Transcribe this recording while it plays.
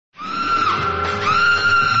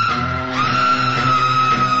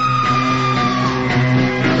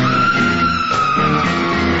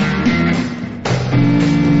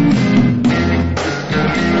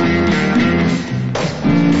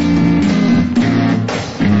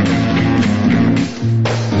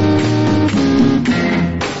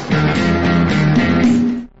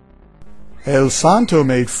El Santo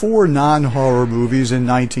made 4 non-horror movies in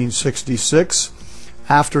 1966.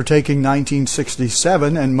 After taking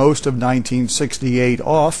 1967 and most of 1968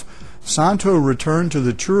 off, Santo returned to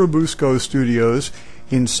the Churubusco studios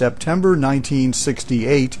in September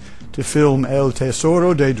 1968 to film El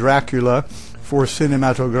Tesoro de Drácula for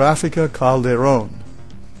Cinematográfica Calderón.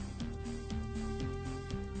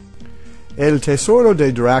 El Tesoro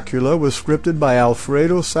de Drácula was scripted by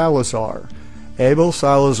Alfredo Salazar, Abel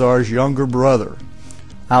Salazar's younger brother.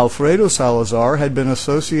 Alfredo Salazar had been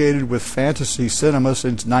associated with fantasy cinema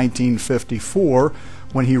since 1954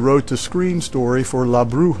 when he wrote the screen story for La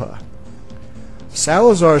Bruja.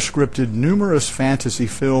 Salazar scripted numerous fantasy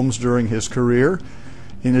films during his career,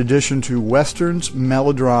 in addition to westerns,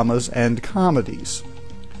 melodramas, and comedies.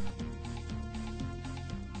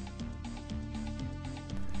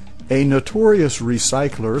 A notorious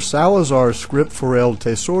recycler, Salazar's script for El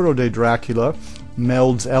Tesoro de Drácula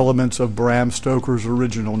melds elements of Bram Stoker's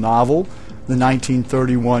original novel, the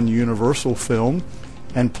 1931 Universal film,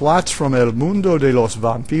 and plots from El Mundo de los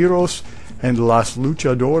Vampiros and Las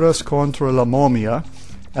Luchadoras contra la Momia,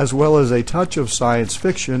 as well as a touch of science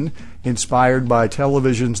fiction inspired by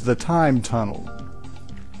television's The Time Tunnel.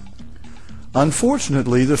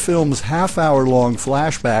 Unfortunately, the film's half-hour-long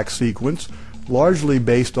flashback sequence, largely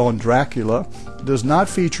based on Dracula, does not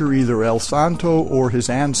feature either El Santo or his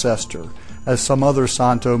ancestor, as some other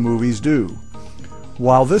Santo movies do.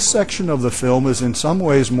 While this section of the film is in some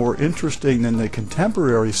ways more interesting than the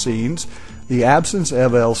contemporary scenes, the absence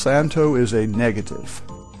of El Santo is a negative.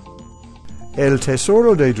 El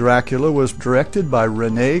Tesoro de Drácula was directed by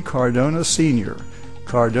René Cardona Sr.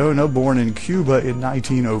 Cardona, born in Cuba in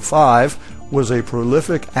 1905, was a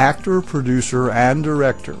prolific actor, producer, and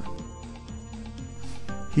director.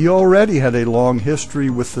 He already had a long history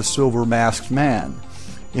with the Silver Masked Man.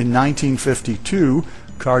 In 1952,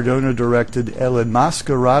 Cardona directed El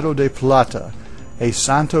Enmascarado de Plata, a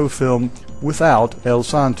Santo film without El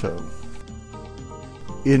Santo.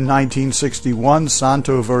 In 1961,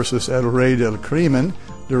 Santo vs. El Rey del Crimen,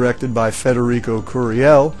 directed by Federico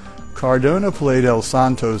Curiel, Cardona played El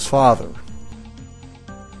Santo's father.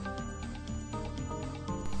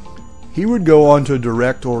 He would go on to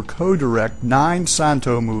direct or co-direct 9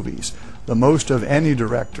 Santo movies, the most of any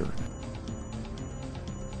director.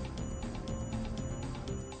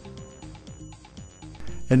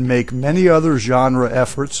 And make many other genre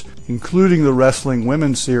efforts, including the Wrestling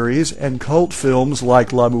Women series and cult films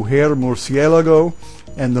like La Mujer Murciélago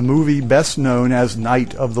and the movie best known as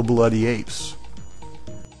Night of the Bloody Apes.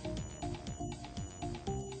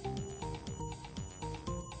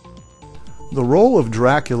 The role of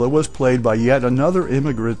Dracula was played by yet another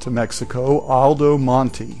immigrant to Mexico, Aldo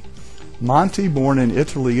Monti. Monti, born in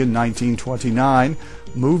Italy in 1929,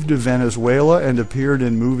 moved to Venezuela and appeared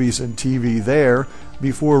in movies and TV there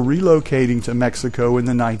before relocating to Mexico in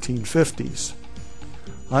the 1950s.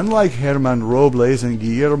 Unlike Herman Robles and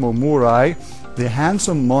Guillermo Muray, the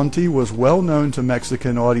handsome Monti was well known to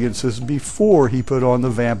Mexican audiences before he put on the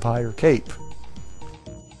vampire cape.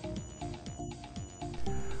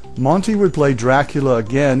 Monti would play Dracula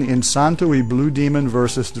again in Santo y Blue Demon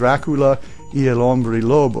vs. Drácula y el Hombre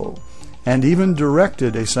Lobo, and even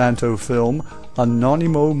directed a Santo film,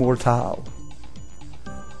 Anónimo Mortal.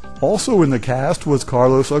 Also in the cast was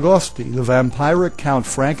Carlos Agosti, the vampiric Count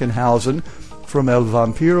Frankenhausen from El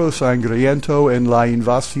Vampiro Sangriento en la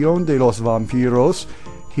Invasión de los Vampiros,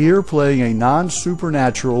 here playing a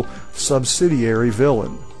non-supernatural subsidiary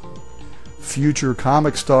villain. Future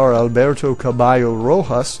comic star Alberto Caballo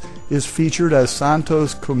Rojas is featured as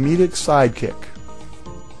Santo's comedic sidekick.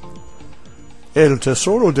 El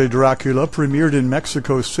Tesoro de Drácula premiered in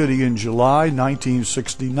Mexico City in July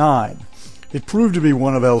 1969. It proved to be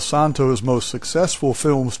one of El Santo's most successful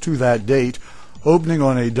films to that date, opening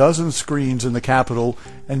on a dozen screens in the capital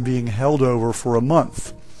and being held over for a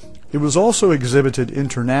month. It was also exhibited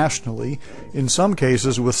internationally, in some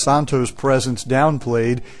cases with Santo's presence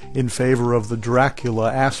downplayed in favor of the Dracula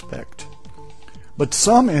aspect. But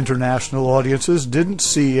some international audiences didn't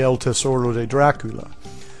see El Tesoro de Drácula.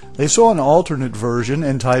 They saw an alternate version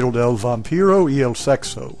entitled El Vampiro y el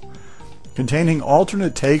Sexo, containing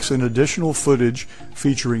alternate takes and additional footage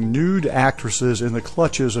featuring nude actresses in the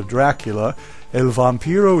clutches of Dracula. El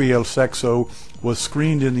Vampiro y el Sexo was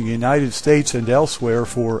screened in the United States and elsewhere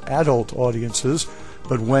for adult audiences,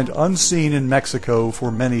 but went unseen in Mexico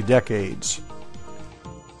for many decades.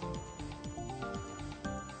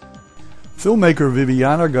 Filmmaker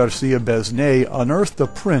Viviana Garcia Besnay unearthed a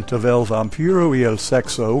print of El Vampiro y el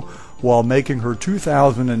Sexo while making her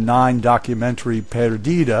 2009 documentary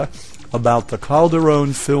Perdida about the Calderón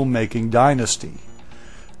filmmaking dynasty.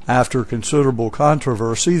 After considerable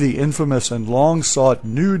controversy, the infamous and long-sought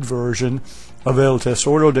nude version of El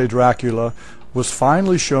Tesoro de Drácula was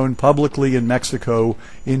finally shown publicly in Mexico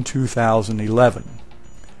in 2011.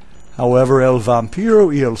 However, El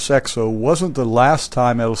Vampiro y el Sexo wasn't the last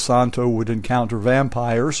time El Santo would encounter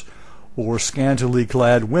vampires, or scantily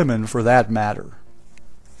clad women for that matter.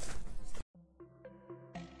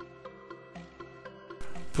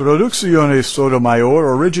 Producciones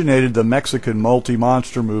Sotomayor originated the Mexican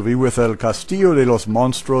multi-monster movie with El Castillo de los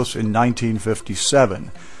Monstruos in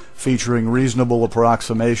 1957, featuring reasonable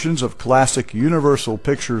approximations of classic Universal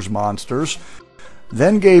Pictures monsters,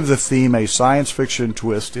 then gave the theme a science fiction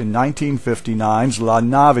twist in 1959's La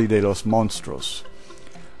Nave de los Monstruos.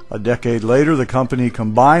 A decade later, the company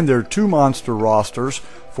combined their two monster rosters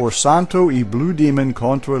for Santo y Blue Demon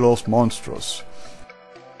contra los monstruos.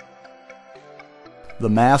 The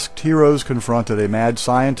masked heroes confronted a mad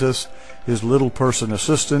scientist, his little person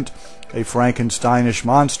assistant, a Frankensteinish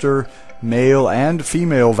monster, male and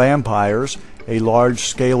female vampires, a large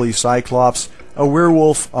scaly cyclops, a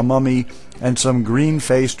werewolf, a mummy, and some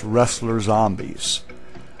green-faced wrestler zombies.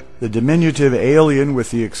 The diminutive alien with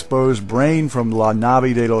the exposed brain from La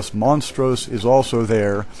Nave de los Monstruos is also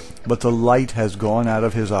there, but the light has gone out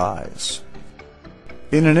of his eyes.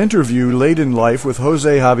 In an interview late in life with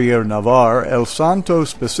Jose Javier Navarre, El Santo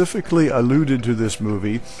specifically alluded to this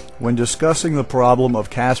movie when discussing the problem of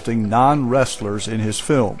casting non-wrestlers in his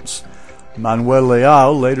films. Manuel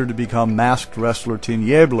Leal, later to become masked wrestler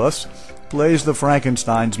Tinieblas, plays the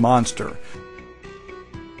Frankenstein's monster.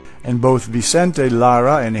 And both Vicente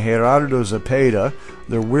Lara and Gerardo Zepeda,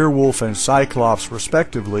 the werewolf and cyclops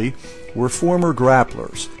respectively, were former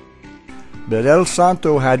grapplers. But El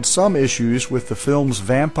Santo had some issues with the film's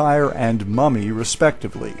vampire and mummy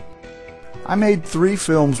respectively. I made 3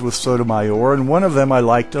 films with Sotomayor, and one of them I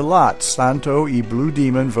liked a lot, Santo y Blue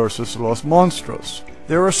Demon vs. Los Monstruos.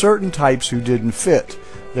 There are certain types who didn't fit.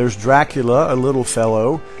 There's Dracula, a little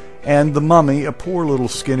fellow, and the mummy, a poor little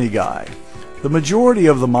skinny guy. The majority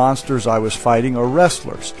of the monsters I was fighting are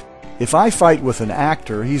wrestlers. If I fight with an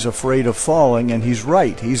actor, he's afraid of falling, and he's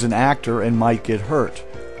right, he's an actor and might get hurt.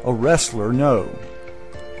 A wrestler, no.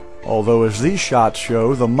 Although, as these shots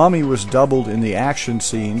show, the mummy was doubled in the action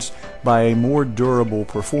scenes by a more durable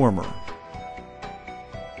performer.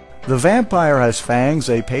 The vampire has fangs,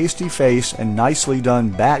 a pasty face, and nicely done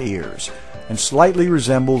bat ears, and slightly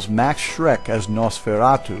resembles Max Schreck as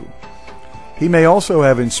Nosferatu. He may also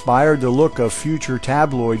have inspired the look of future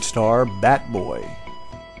tabloid star Batboy.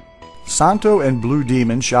 Santo and Blue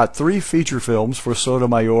Demon shot 3 feature films for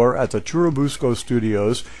Sotomayor at the Churubusco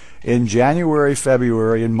Studios in January,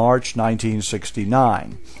 February, and March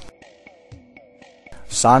 1969.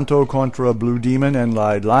 Santo contra Blue Demon en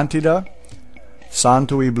la Atlántida,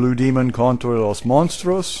 Santo y Blue Demon contra los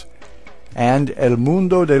Monstruos, and El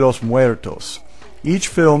Mundo de los Muertos, each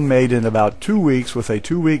film made in about 2 weeks with a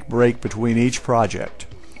 2-week break between each project.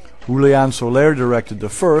 Julian Soler directed the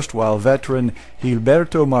first, while veteran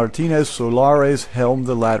Gilberto Martinez Solares helmed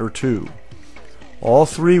the latter 2. All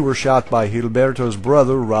 3 were shot by Gilberto's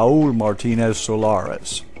brother Raúl Martinez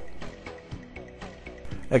Solares.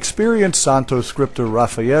 Experienced Santo scripter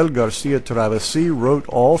Rafael Garcia Travesi wrote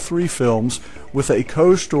all 3 films with a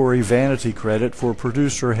co-story vanity credit for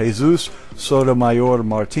producer Jesus Sotomayor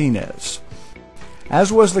Martinez. As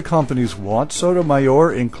was the company's wont,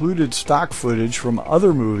 Sotomayor included stock footage from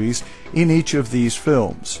other movies in each of these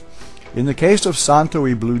films. In the case of Santo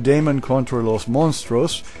y Blue Demon contra los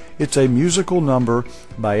Monstruos, it's a musical number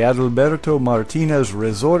by Adalberto Martinez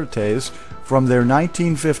Resortes from their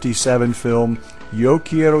 1957 film Yo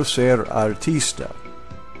Quiero Ser Artista.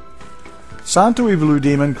 Santo y Blue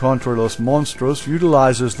Demon contra los Monstruos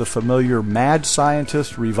utilizes the familiar mad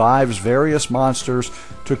scientist revives various monsters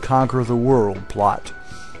to conquer the world plot.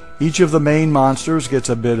 Each of the main monsters gets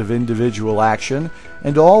a bit of individual action,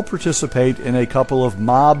 and all participate in a couple of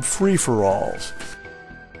mob free-for-alls.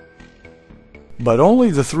 But only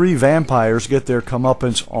the 3 vampires get their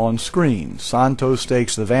comeuppance on screen. Santo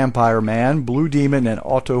stakes the vampire man, Blue Demon and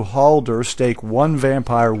Otto Halder stake 1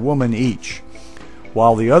 vampire woman each,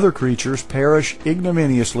 while the other creatures perish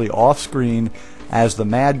ignominiously off-screen as the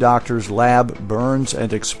Mad Doctor's lab burns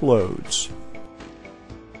and explodes.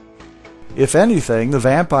 If anything, the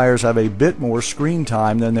vampires have a bit more screen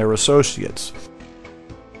time than their associates.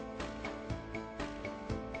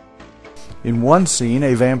 In one scene,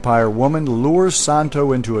 a vampire woman lures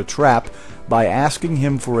Santo into a trap by asking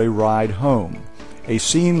him for a ride home, a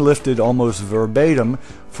scene lifted almost verbatim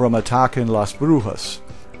from Ataque en las Brujas,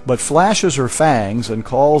 but flashes her fangs and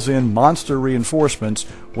calls in monster reinforcements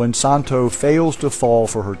when Santo fails to fall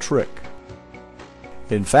for her trick.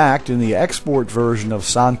 In fact, in the export version of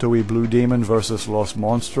Santo y Blue Demon vs. Los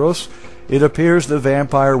Monstruos, it appears the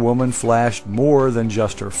vampire woman flashed more than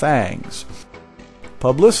just her fangs.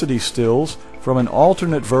 Publicity stills from an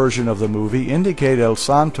alternate version of the movie indicate El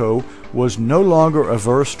Santo was no longer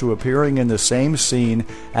averse to appearing in the same scene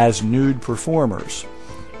as nude performers.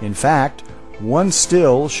 In fact, one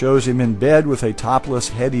still shows him in bed with a topless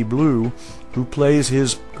Hetty Blue, who plays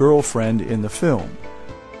his girlfriend in the film.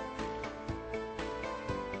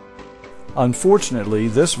 Unfortunately,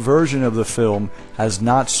 this version of the film has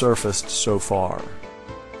not surfaced so far.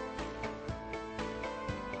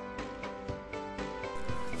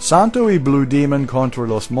 Santo y Blue Demon contra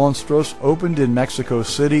los monstruos opened in Mexico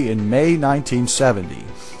City in May 1970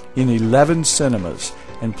 in 11 cinemas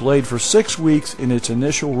and played for 6 weeks in its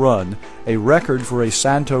initial run, a record for a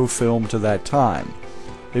Santo film to that time.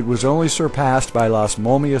 It was only surpassed by Las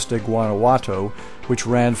Mummies de Guanajuato, which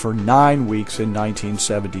ran for 9 weeks in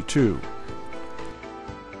 1972.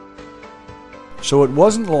 So it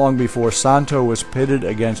wasn't long before Santo was pitted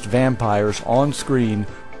against vampires on screen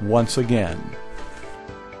once again.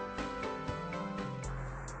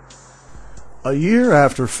 A year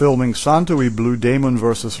after filming Santo y Blue Demon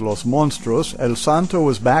vs. Los Monstruos, El Santo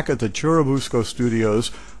was back at the Churubusco studios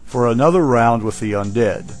for another round with the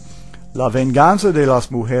undead. La Venganza de las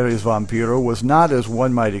Mujeres Vampiro was not, as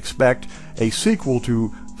one might expect, a sequel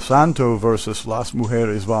to Santo vs. Las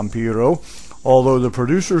Mujeres Vampiro, although the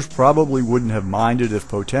producers probably wouldn't have minded if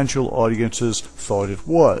potential audiences thought it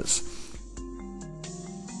was.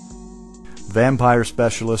 Vampire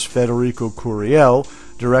specialist Federico Curiel,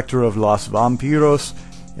 director of Los Vampiros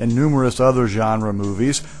and numerous other genre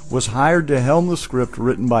movies, was hired to helm the script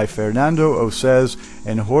written by Fernando Ocez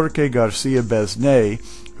and Jorge Garcia Besnay,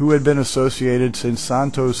 who had been associated since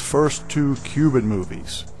Santo's first 2 Cuban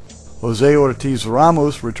movies. Jose Ortiz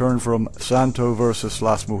Ramos returned from Santo vs.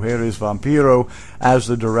 Las Mujeres Vampiro as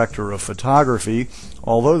the director of photography,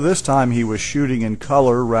 although this time he was shooting in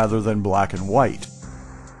color rather than black and white.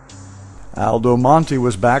 Aldo Monti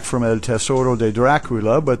was back from El Tesoro de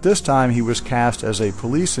Drácula, but this time he was cast as a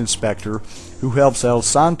police inspector who helps El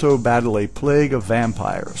Santo battle a plague of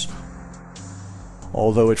vampires,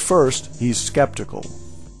 although at first he's skeptical.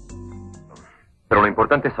 Pero lo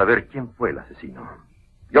importante es saber quién fue el asesino.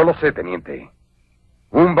 Yo lo sé, teniente.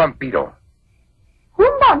 Un vampiro. ¿Un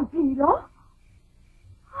vampiro?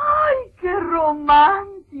 ¡Ay, qué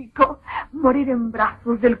romántico! Morir en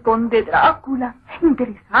brazos del conde Drácula.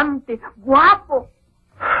 Interesante, guapo.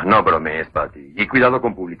 No bromees, Patty, y cuidado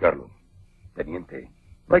con publicarlo. Teniente,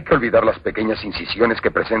 no hay que olvidar las pequeñas incisiones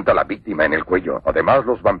que presenta la víctima en el cuello. Además,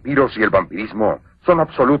 los vampiros y el vampirismo son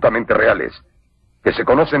absolutamente reales, que se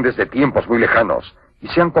conocen desde tiempos muy lejanos y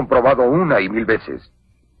se han comprobado 1 y 1000 veces.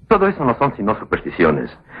 Todo eso no son sino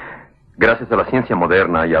supersticiones. Gracias a la ciencia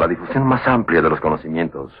moderna y a la difusión más amplia de los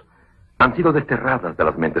conocimientos, han sido desterradas de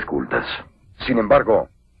las mentes cultas. Sin embargo,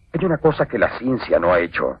 hay una cosa que la ciencia no ha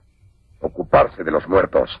hecho: ocuparse de los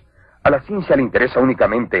muertos. A la ciencia le interesa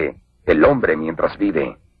únicamente el hombre mientras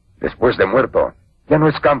vive. Después de muerto, ya no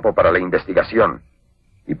es campo para la investigación.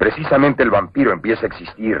 Y precisamente el vampiro empieza a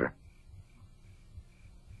existir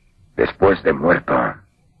después de muerto.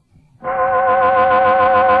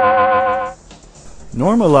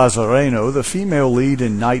 Norma Lazareno, the female lead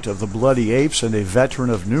in Night of the Bloody Apes and a veteran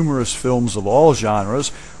of numerous films of all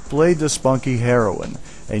genres, played the spunky heroine,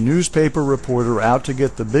 a newspaper reporter out to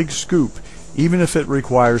get the big scoop, even if it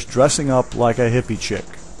requires dressing up like a hippie chick.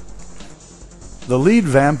 The lead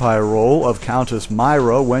vampire role of Countess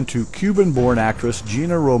Myra went to Cuban-born actress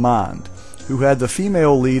Gina Romand, who had the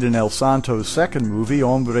female lead in El Santo's second movie,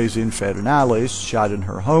 Hombres Infernales, shot in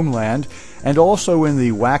her homeland, and also in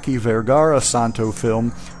the wacky Vergara Santo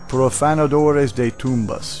film, Profanadores de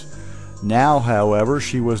Tumbas. Now, however,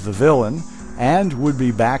 she was the villain, and would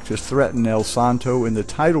be back to threaten El Santo in the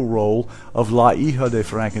title role of La Hija de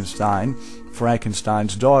Frankenstein,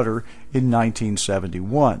 Frankenstein's daughter, in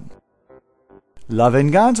 1971. La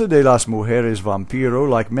Venganza de las Mujeres Vampiro,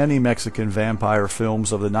 like many Mexican vampire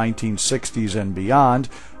films of the 1960s and beyond,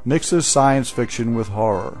 mixes science fiction with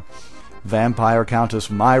horror. Vampire Countess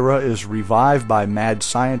Myra is revived by mad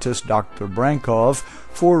scientist Dr. Brankov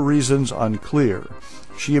for reasons unclear.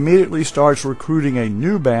 She immediately starts recruiting a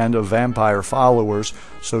new band of vampire followers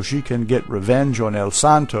so she can get revenge on El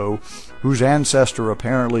Santo, whose ancestor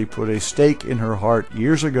apparently put a stake in her heart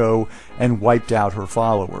years ago and wiped out her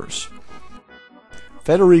followers.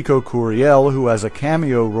 Federico Curiel, who has a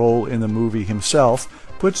cameo role in the movie himself,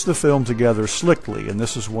 puts the film together slickly, and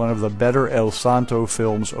this is one of the better El Santo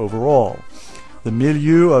films overall. The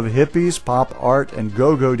milieu of hippies, pop art, and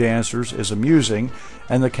go-go dancers is amusing,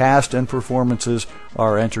 and the cast and performances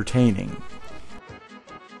are entertaining.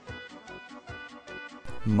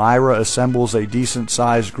 Myra assembles a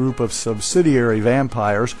decent-sized group of subsidiary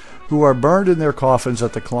vampires who are burned in their coffins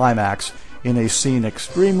at the climax in a scene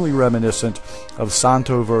extremely reminiscent of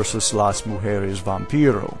Santo vs. las mujeres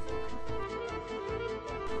Vampiro.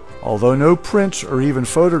 Although no prints or even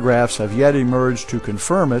photographs have yet emerged to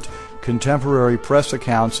confirm it, contemporary press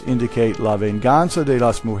accounts indicate La Venganza de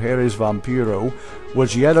las Mujeres Vampiro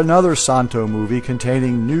was yet another Santo movie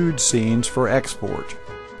containing nude scenes for export.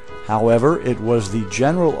 However, it was the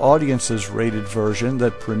general audience's rated version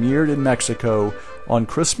that premiered in Mexico on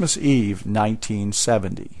Christmas Eve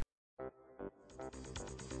 1970.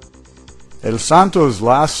 El Santo's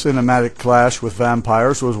last cinematic clash with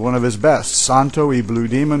vampires was one of his best, Santo y Blue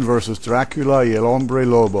Demon vs. Drácula y el Hombre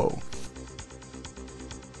Lobo.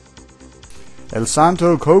 El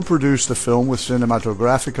Santo co-produced the film with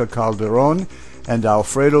Cinematográfica Calderón, and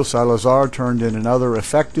Alfredo Salazar turned in another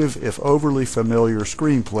effective, if overly familiar,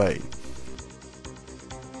 screenplay.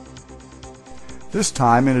 This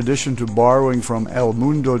time, in addition to borrowing from El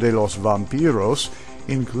Mundo de los Vampiros,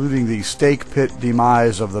 including the stake pit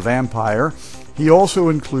demise of the vampire, he also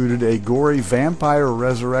included a gory vampire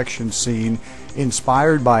resurrection scene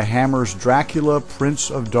inspired by Hammer's Dracula, Prince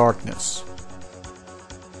of Darkness.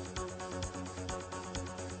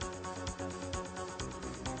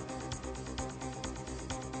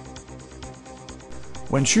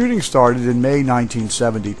 When shooting started in May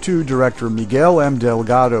 1972, director Miguel M.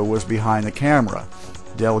 Delgado was behind the camera.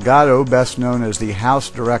 Delgado, best known as the house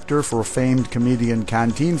director for famed comedian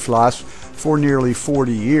Cantinflas for nearly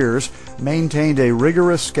 40 years, maintained a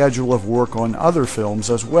rigorous schedule of work on other films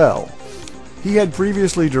as well. He had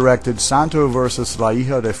previously directed Santo vs. La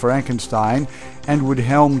Hija de Frankenstein and would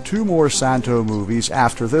helm 2 more Santo movies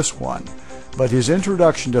after this one. But his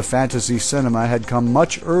introduction to fantasy cinema had come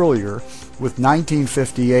much earlier with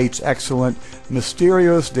 1958's excellent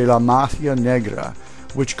Misterios de la Magia Negra,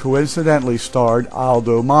 which coincidentally starred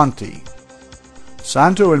Aldo Monti.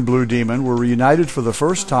 Santo and Blue Demon were reunited for the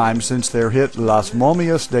first time since their hit Las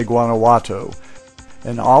Momias de Guanajuato,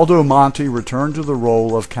 and Aldo Monti returned to the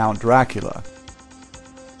role of Count Dracula.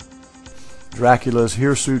 Dracula's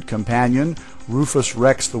hirsute companion, Rufus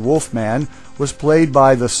Rex the Wolfman, was played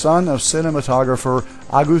by the son of cinematographer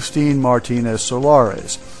Agustín Martínez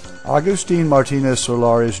Solares. Agustín Martínez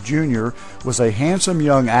Solares Jr. was a handsome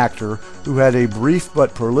young actor who had a brief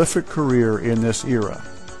but prolific career in this era.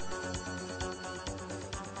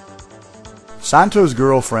 Santo's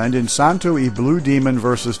girlfriend in Santo y Blue Demon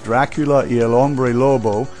vs. Drácula y el Hombre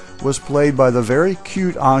Lobo was played by the very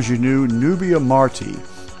cute ingenue Nubia Marti,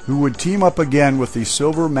 who would team up again with the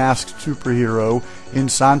silver-masked superhero in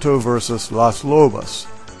Santo vs. Las Lobas.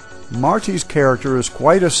 Marti's character is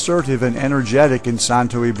quite assertive and energetic in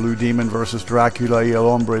Santo y Blue Demon vs. Drácula y el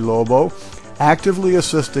Hombre Lobo, actively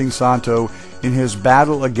assisting Santo in his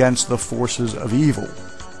battle against the forces of evil.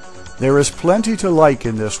 There is plenty to like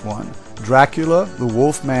in this one. Dracula, the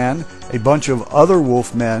Wolfman, a bunch of other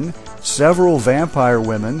wolfmen, several vampire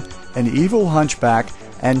women, an evil hunchback,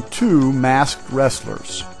 and 2 masked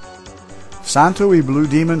wrestlers. Santo y Blue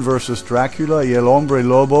Demon vs. Drácula y el Hombre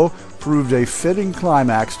Lobo proved a fitting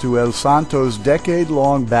climax to El Santo's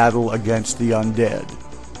decade-long battle against the undead.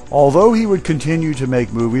 Although he would continue to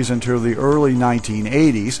make movies until the early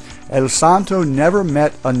 1980s, El Santo never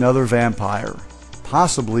met another vampire,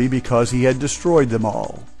 possibly because he had destroyed them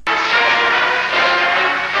all.